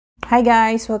Hi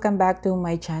guys! Welcome back to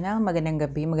my channel. Magandang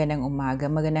gabi, magandang umaga,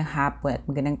 magandang hapon at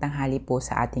magandang tanghali po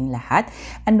sa ating lahat.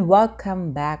 And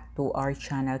welcome back to our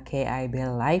channel KIB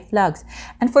Life Vlogs.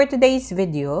 And for today's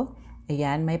video,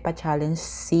 ayan, may pa-challenge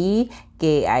si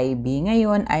KIB.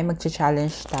 Ngayon ay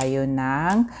magcha-challenge tayo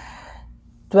ng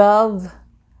 12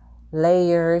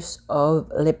 layers of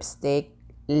lipstick,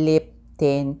 lip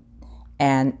tint,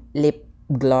 and lip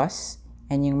gloss.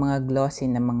 And yung mga glossy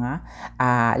na mga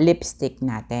lipstick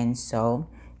natin.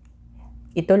 So,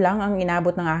 ito lang ang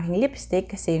inabot ng aking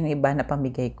lipstick kasi yung iba na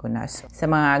pamigay ko na. So, sa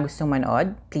mga gustong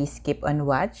manood, please keep on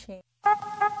watching.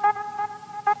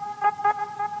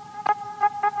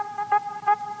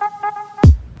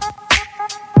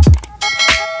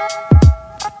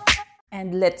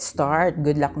 And let's start.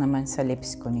 Good luck naman sa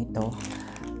lips ko nito.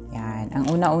 Yan. Ang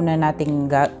una-una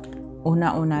nating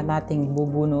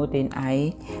bubunutin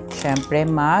ay syempre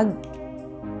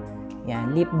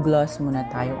yan, lip gloss muna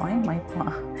tayo. Ay,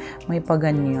 may pa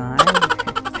ganyan.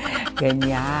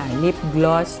 Ganyan. Lip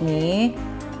gloss ni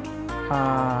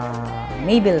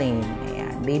Maybelline.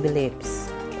 Ayan, Baby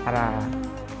Lips. Para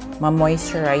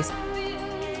ma-moisturize.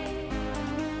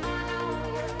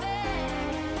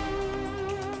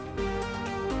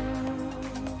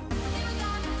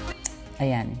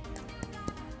 Ayan.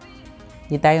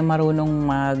 Di tayo marunong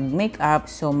mag-makeup,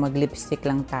 so mag-lipstick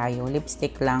lang tayo.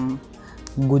 Lipstick lang,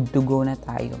 good to go na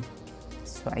tayo.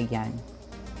 So, ayan.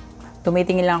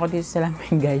 Tumitingin lang ako dito sa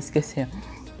lamin, guys, kasi,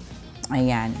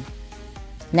 ayan.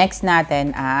 Next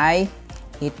natin ay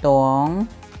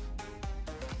itong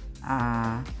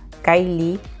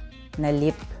KIB na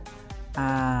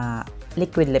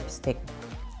liquid lipstick.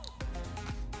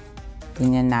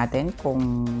 Tingnan natin kung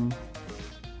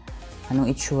anong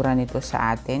itsura nito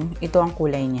sa atin. Ito ang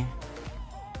kulay niya.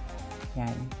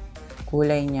 Yan.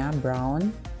 Kulay niya,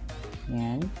 brown.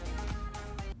 Yan.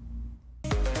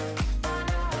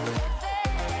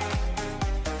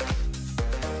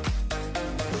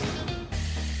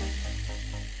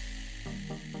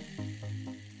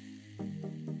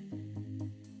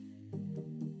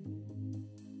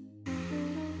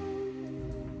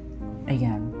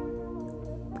 Ayan.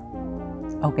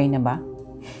 Okay na ba?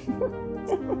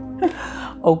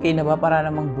 Okay na ba para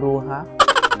namang bruha?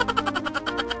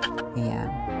 Ayan.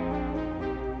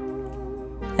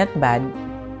 Not bad.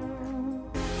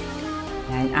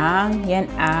 Yan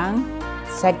ang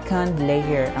second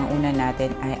layer. Ang una natin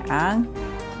ay ang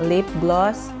lip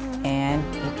gloss and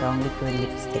itong liquid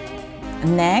lipstick.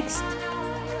 Next,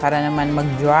 para naman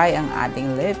mag-dry ang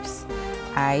ating lips,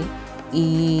 ay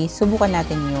isubukan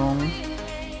natin yung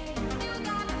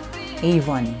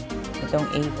Avon. Itong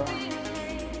Avon.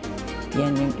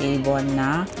 Yan yung Avon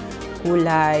na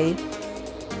kulay.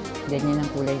 Ganyan ang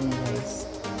kulay niya, guys.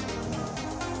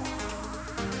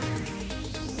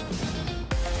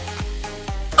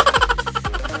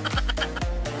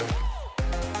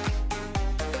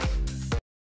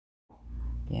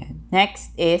 Yan.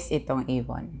 Next is itong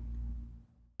Avon.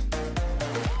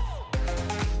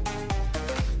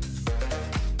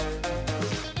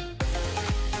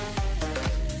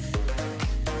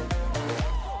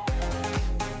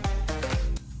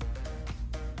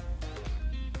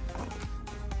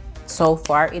 So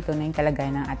far, ito na yung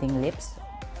kalagayan ng ating lips.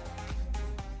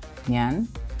 Yan.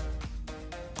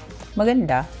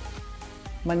 Maganda.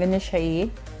 Maganda siya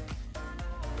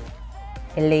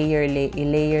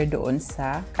i-layer doon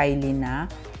sa KIB na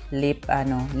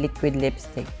liquid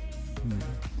lipstick.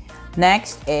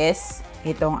 Next is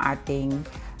itong ating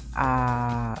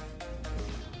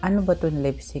ano ba itong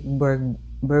lipstick?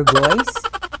 Burgoy's?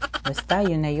 Basta,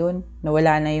 yun na yun.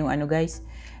 Nawala na yung guys.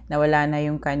 Nawala na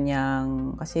yung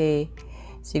kanyang, kasi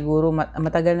siguro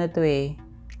matagal na to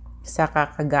sa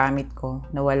kakagamit ko.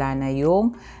 Nawala na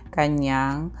yung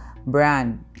kanyang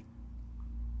brand.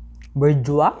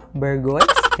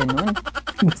 Burgoy's? Ganun.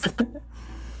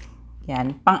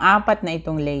 Yan. Pang-apat na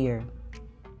itong layer.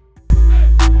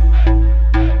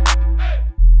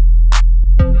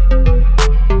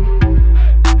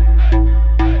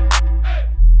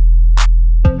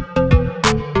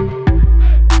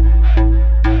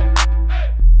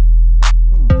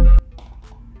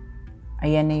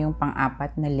 Ayan na yung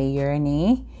pang-apat na layer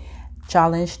ni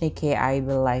challenge ni KIB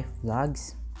Life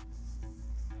Vlogs.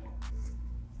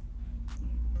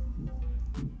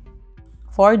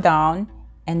 4 down.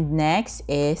 And next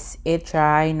is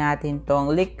i-try natin tong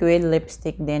liquid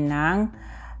lipstick din ng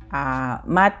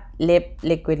matte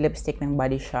liquid lipstick ng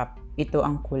Body Shop. Ito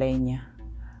ang kulay niya.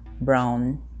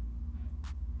 Brown.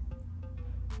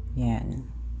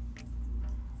 Yan.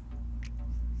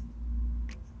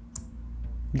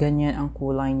 Ganyan ang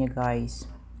kulay niya, guys.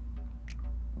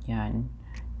 Yan.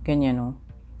 Ganyan, oh.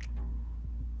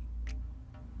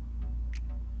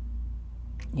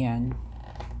 Yan.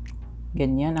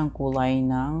 Ganyan ang kulay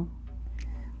ng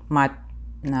matte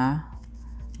na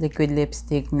liquid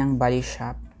lipstick ng Body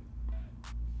Shop.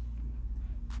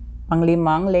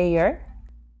 Pang-limang layer.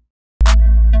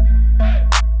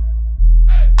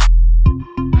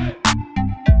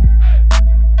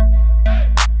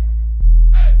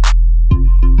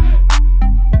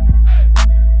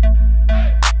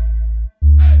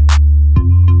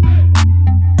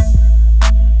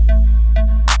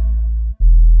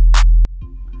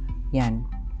 Yan.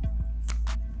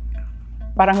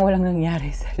 Parang walang nangyari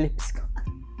sa lips ko.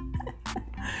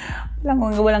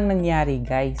 walang nangyari,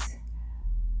 guys.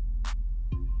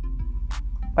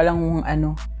 Walang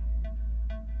ano.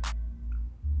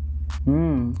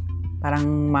 Parang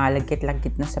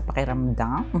malagkit-lagkit na sa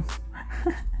pakiramdam.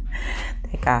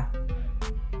 Teka.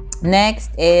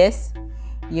 Next is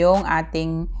yung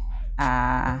ating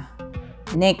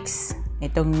NYX.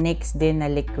 Itong NYX din na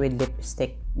liquid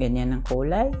lipstick. Ganyan ang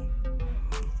kulay.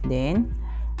 Then,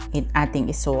 ating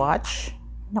iswatch.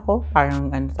 Nako, parang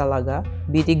ano talaga.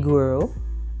 Beauty guru.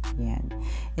 Yan.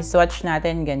 Iswatch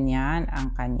natin ganyan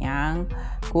ang kanyang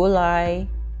kulay.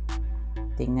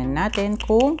 Tingnan natin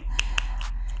kung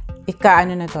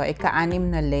ika-ano na to. Ika-6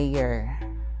 na layer.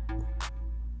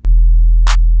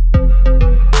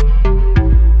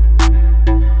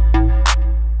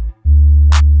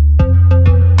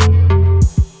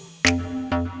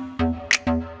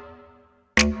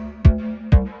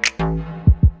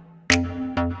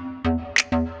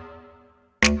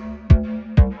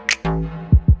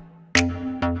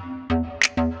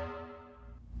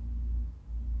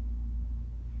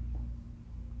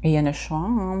 Ayan na siya.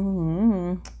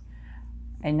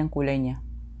 Ayan ang kulay niya.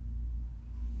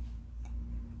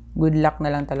 Good luck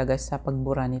na lang talaga sa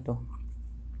pagbura nito.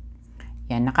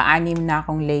 Yan, naka-6 na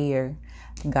akong layer,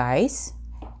 guys.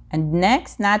 And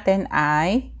next natin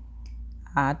ay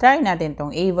try natin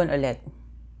tong Avon ulit.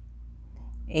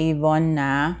 Avon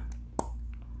na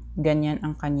ganyan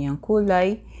ang kanyang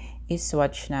kulay.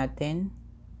 I-swatch natin.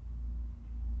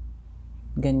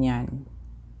 Ganyan.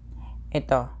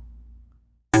 Ito.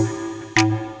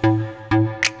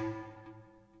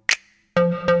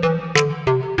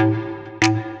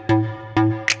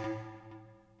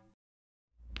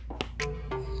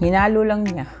 Hinalo lang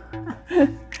niya.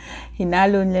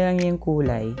 Hinalo niya lang yung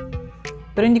kulay.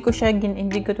 Pero hindi ko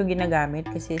to ginagamit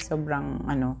kasi sobrang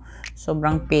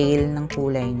pale ng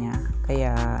kulay niya.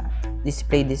 Kaya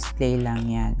display lang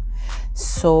yan.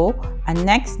 So, ang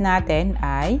next natin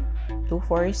ay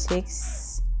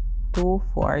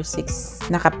 246.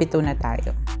 Nakapito na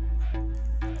tayo.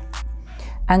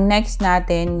 Ang next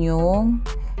natin yung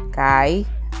kay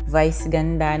Vice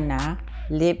Ganda na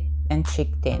Lip and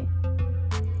Cheek Tint.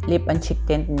 Lip and Cheek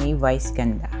Tint ni Vice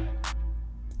Ganda.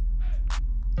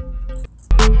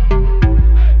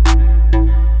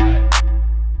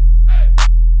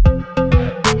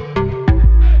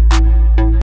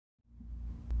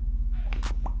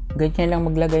 Ganyan lang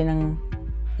maglagay ng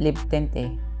lip tint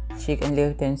cheek and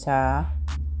lip tint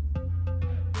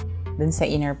dun sa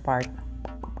inner part.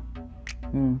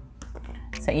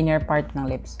 Sa inner part ng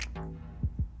lips.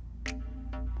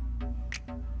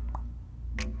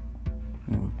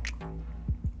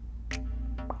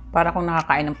 Para kung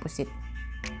nakakain ng pusit.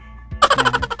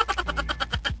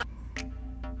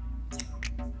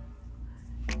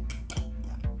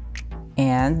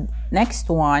 And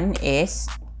next one is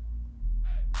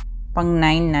pang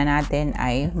 9 na natin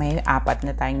ay may 4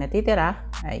 na tayong natitira.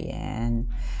 Ayan.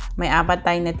 May 4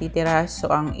 tayong natitira. So,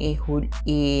 ang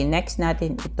next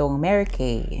natin itong Mary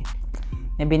Kay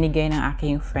na binigay ng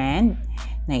aking friend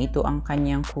na ito ang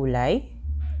kanyang kulay.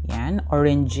 Yan.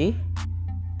 Orangey.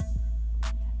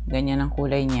 Ganyan ang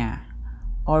kulay niya.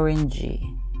 Orangey.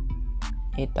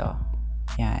 Ito.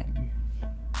 Yan.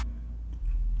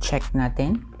 Check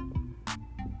natin.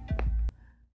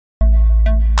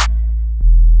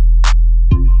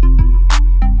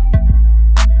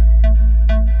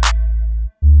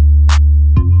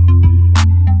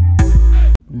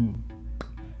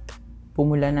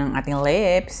 Pumula ng ating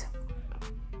lips.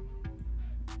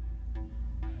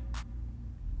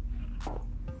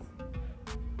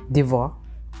 Diba?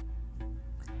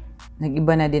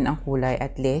 Nag-iba na din ang kulay,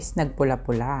 at least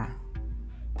nagpula-pula.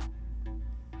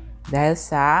 Dahil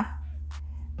sa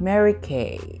Mary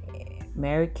Kay.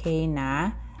 Mary Kay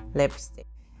na lipstick.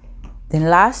 Then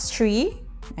last 3,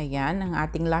 ayan, ang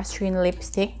ating last 3 na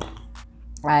lipstick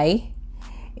ay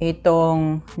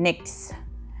itong NYX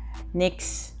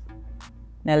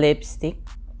na lipstick.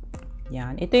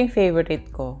 Yan, ito yung favorite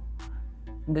ko.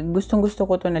 Gustong-gusto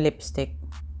ko to na lipstick.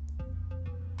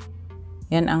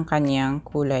 Yan ang kanyang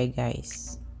kulay,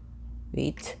 guys.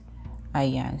 Wait.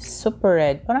 Ayan, super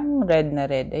red. Parang red na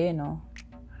red. Ayan o.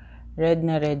 Red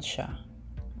na red siya.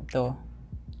 Ito.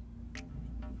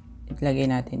 Itlagay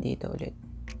natin dito ulit.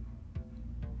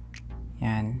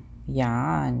 Yan.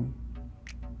 Yan.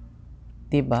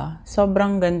 Diba?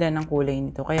 Sobrang ganda ng kulay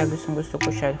nito. Kaya gustong-gusto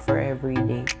ko siya for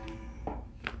everyday.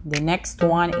 The next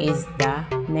one is the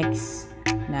next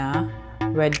na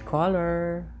red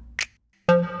color.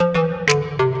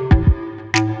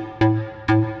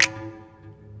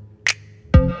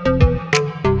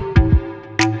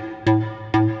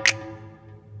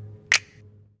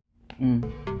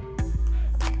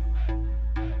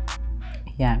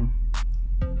 Ayan.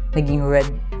 Naging red.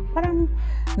 Parang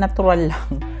natural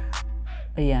lang.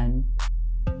 Ayan.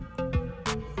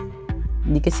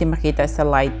 Hindi kasi makita sa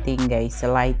lighting, guys.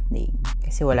 Sa lighting.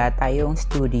 Kasi wala tayong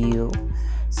studio.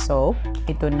 So,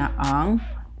 ito na ang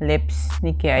lips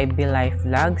ni KIB Life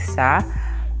Vlog sa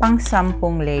pang-10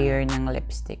 layer ng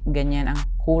lipstick. Ganyan ang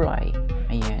kulay.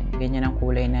 Ayan. Ganyan ang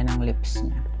kulay na ng lips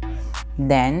niya.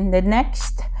 Then, the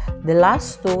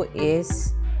last two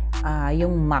is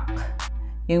yung MAC.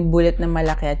 Yung bullet na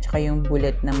malaki at saka yung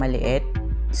bullet na maliit.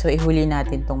 So, ihuli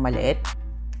natin tong maliit.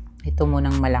 Ito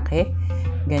munang malaki.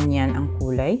 Ganyan ang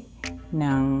kulay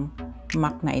ng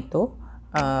MAC na ito.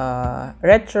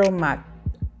 Retro Matte.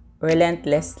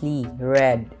 Relentlessly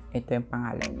Red. Ito yung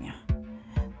pangalan niya.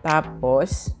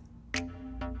 Tapos,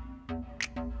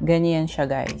 ganyan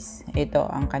siya, guys. Ito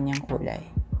ang kanyang kulay.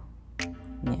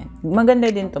 Yan.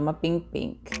 Maganda din to,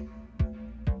 mapink-pink.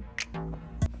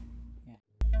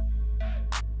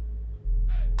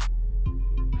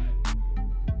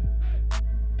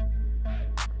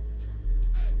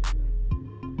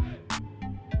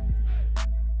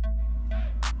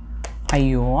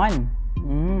 Ayun.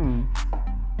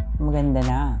 Maganda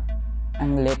na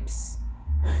ang lips.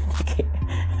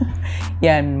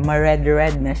 Yan,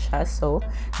 ma-red-red na siya. So,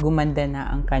 gumanda na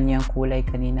ang kanyang kulay.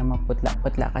 Kanina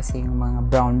maputla-putla kasi yung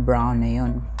mga brown-brown na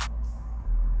yun.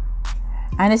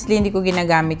 Honestly, hindi ko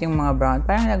ginagamit yung mga brown.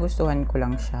 Parang nagustuhan ko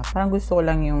lang siya. Parang gusto ko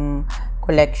lang yung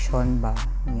collection ba.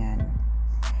 Yan.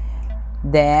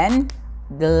 Then,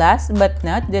 the last but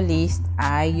not the least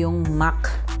ay yung MAC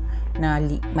na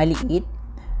maliit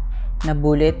na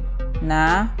bullet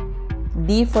na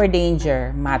D for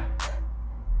Danger Matte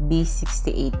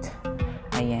B68.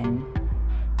 Ayan.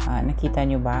 Nakita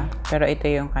nyo ba? Pero ito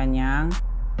yung kanyang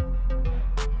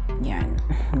yan.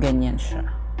 Ganyan siya.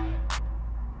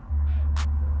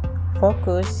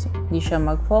 Focus. Hindi siya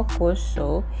mag-focus.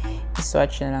 So,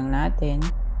 i-swatch na lang natin.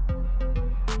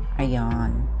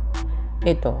 Ayan.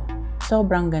 Ito.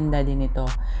 Sobrang ganda din ito.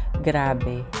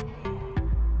 Grabe.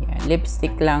 Yan.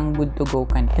 Lipstick lang. Good to go.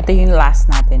 Ito yung last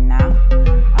natin na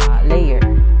layer.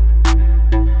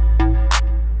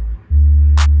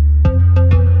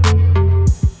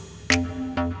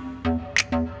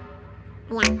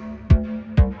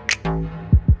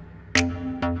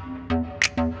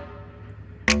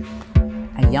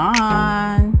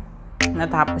 Ayan.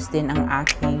 Natapos din ang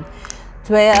aking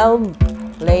 12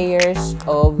 layers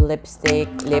of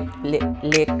lipstick,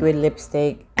 liquid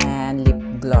lipstick, and lip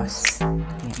gloss.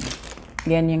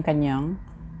 Yan yung kanyang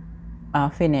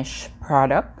finished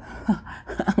product.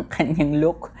 Ang kanyang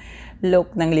look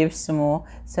ng lips mo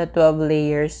sa 12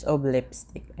 layers of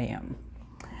lipstick. Ayan.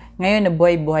 Ngayon,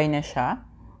 nabuhay-buhay na siya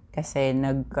kasi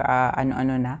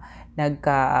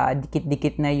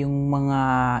nagka-dikit-dikit na yung mga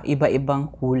iba-ibang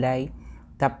kulay.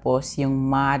 Tapos, yung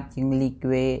matte, yung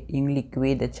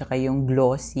liquid, at saka yung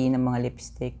glossy na mga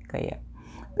lipstick. Kaya,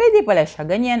 pwede pala siya.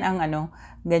 Ganyan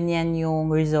yung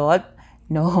result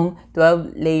ng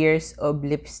 12 layers of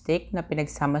lipstick na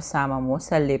pinagsama-sama mo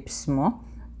sa lips mo.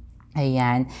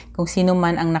 Ayan. Kung sino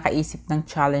man ang nakaisip ng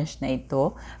challenge na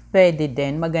ito, pwede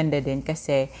din, maganda din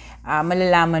kasi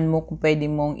malalaman mo kung pwede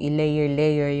mong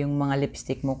i-layer yung mga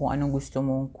lipstick mo kung anong gusto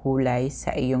mong kulay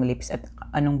sa iyong lips at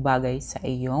anong bagay sa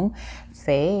iyong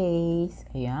face.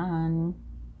 Ayan.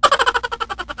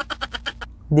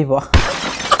 Diba?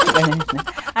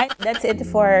 That's it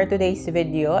for today's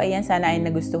video. Ayan, sana ay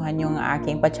nagustuhan yung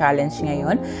aking pa-challenge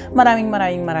ngayon. Maraming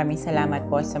salamat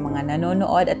po sa mga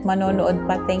nanonood at manonood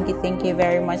pa. Thank you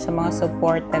very much sa mga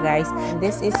support na guys.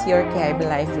 This is your KIB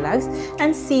Life Vlogs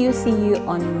and see you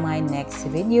on my next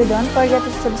video. Don't forget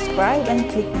to subscribe and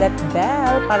click that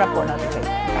bell para po notified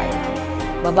tayo.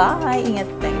 Bye-bye! Ingat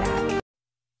tayo!